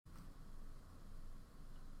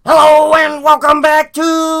And welcome back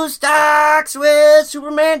to Stocks with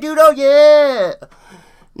Superman Dude. Oh yeah,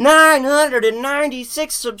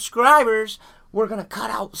 996 subscribers. We're gonna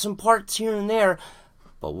cut out some parts here and there,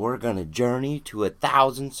 but we're gonna journey to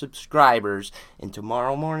 1,000 subscribers. And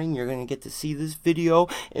tomorrow morning, you're gonna get to see this video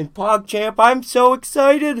in PogChamp. I'm so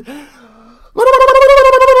excited.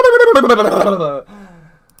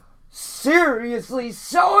 Seriously,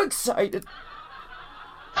 so excited.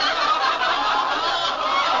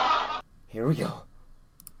 Here we go.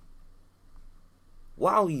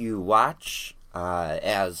 While you watch,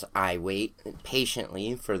 as I wait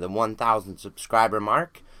patiently for the 1,000 subscriber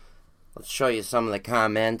mark, let's show you some of the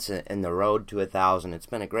comments and the road to 1,000. It's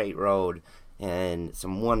been a great road and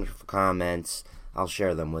some wonderful comments. I'll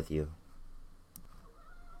share them with you.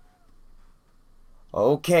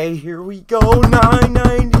 Okay, here we go.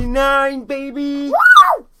 $9.99, baby.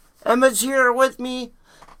 Woo! Emma's here with me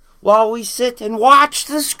while we sit and watch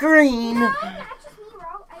the screen. No, that's just me,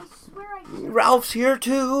 Ralph. I swear I did. Ralph's here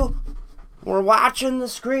too. We're watching the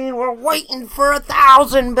screen. We're waiting for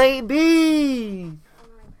 1,000, baby.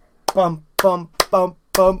 Bump, bump, bump,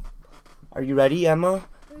 bump. Are you ready, Emma?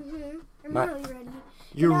 I'm really ready.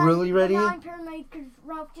 You're really ready? Now I'm paranoid because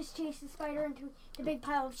Ralph just chased the spider into the big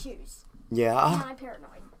pile of shoes. Yeah. Now I'm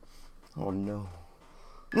paranoid. Oh no.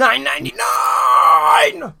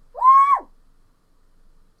 $9.99. Woo!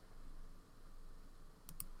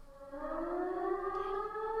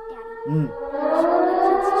 Daddy.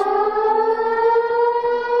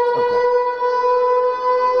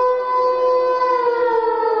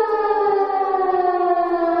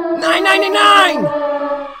 $9.99.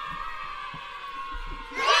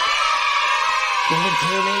 Give it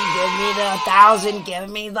to me. Give me the 1,000. Give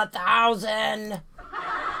me the 1,000.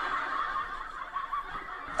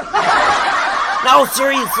 No,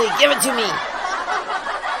 seriously, give it to me.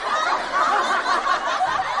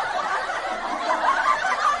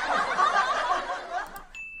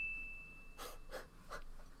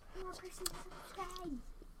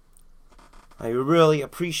 I really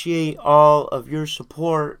appreciate all of your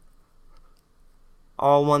support.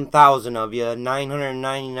 All 1,000 of you,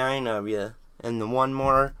 999 of you, and the one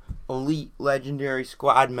more elite legendary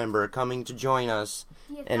squad member coming to join us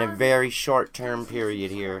in a very short-term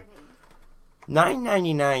period here.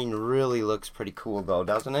 $9.99 really looks pretty cool, though,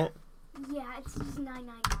 doesn't it? Yeah, it's just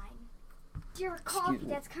 $9.99. Your coffee,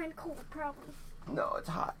 that's kind of cool, probably. No, it's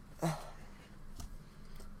hot.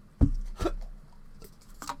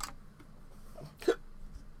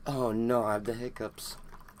 Oh no, I have the hiccups.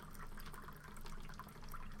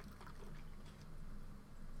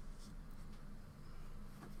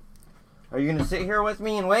 Are you gonna sit here with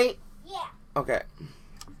me and wait? Yeah. Okay.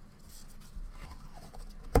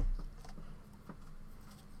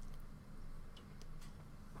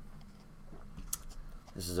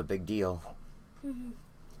 This is a big deal.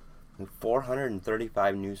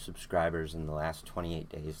 435 new subscribers in the last 28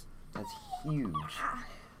 days. That's huge.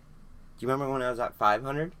 Do you remember when I was at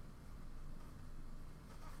 500?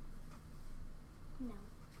 No.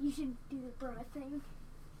 You should do the bra thing.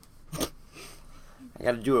 I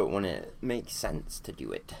gotta do it when it makes sense to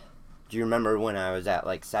do it. Do you remember when I was at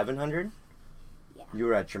like 700? Yeah. You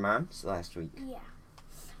were at your mom's last week. Yeah.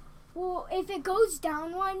 Well, if it goes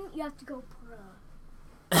down one, you have to go bra.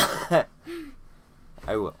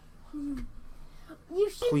 I will. You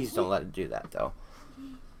should. Please don't let it do that, though.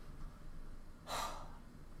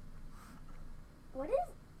 What is?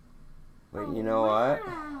 Wait, you know what?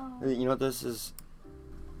 Wow. You know what this is?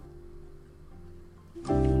 You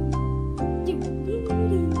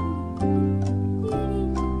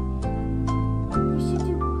should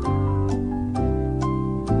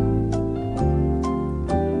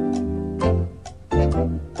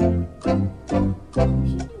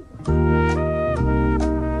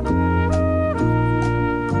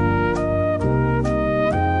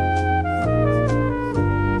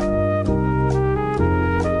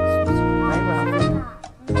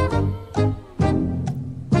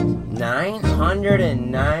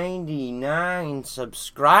 999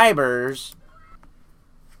 subscribers.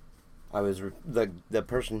 I was the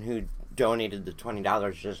person who donated the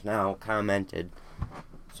 $20 just now commented,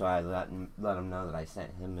 so I let him know that I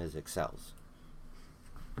sent him his Excels.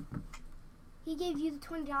 He gave you the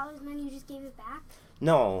 $20 and then you just gave it back?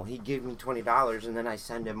 No, he gave me $20 and then I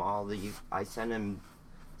sent him I sent him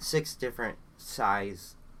 6 different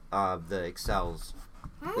size of the Excels.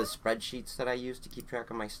 Huh? The spreadsheets that I use to keep track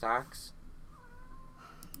of my stocks.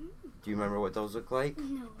 Do you remember what those look like?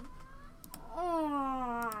 No.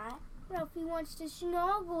 Aww. Ralphie wants to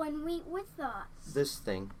snuggle and eat with us. This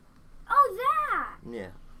thing. Oh, that! Yeah.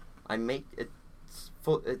 I make it.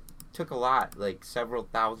 It took a lot, like several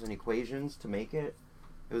thousand equations to make it.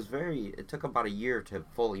 It took about a year to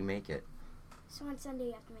fully make it. So on Sunday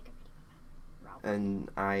you have to make a video. And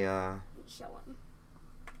Show them.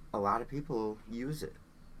 a lot of people use it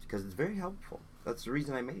because it's very helpful. That's the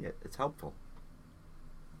reason I made it. It's helpful.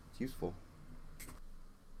 It's useful.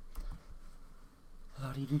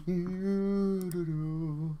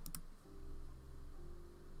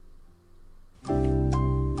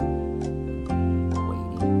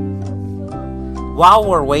 While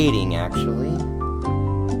we're waiting,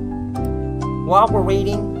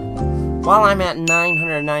 while I'm at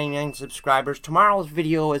 999 subscribers, tomorrow's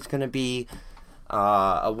video is going to be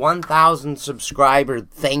a 1,000 subscriber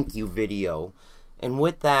thank you video. And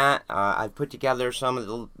with that, I've put together some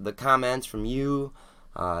of the comments from you,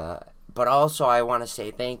 but also I want to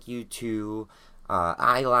say thank you to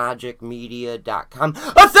ilogicmedia.com.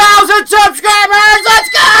 1,000 subscribers! Let's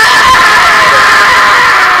go!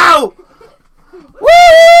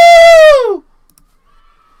 Woo!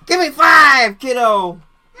 Give me 5, kiddo!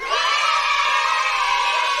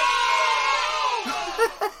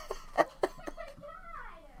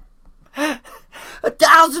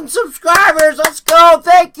 1,000 subscribers! Let's go!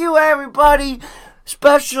 Thank you, everybody!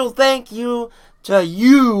 Special thank you to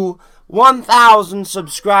you, 1,000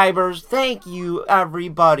 subscribers. Thank you,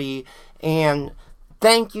 everybody. And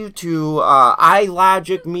thank you to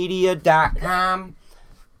ilogicmedia.com.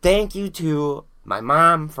 Thank you to my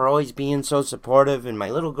mom for always being so supportive, and my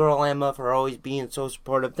little girl Emma for always being so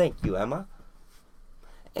supportive. Thank you, Emma.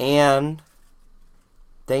 And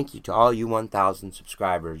thank you to all you 1,000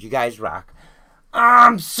 subscribers. You guys rock.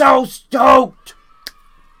 I'm so stoked!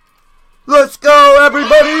 Let's go,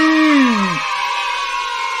 everybody!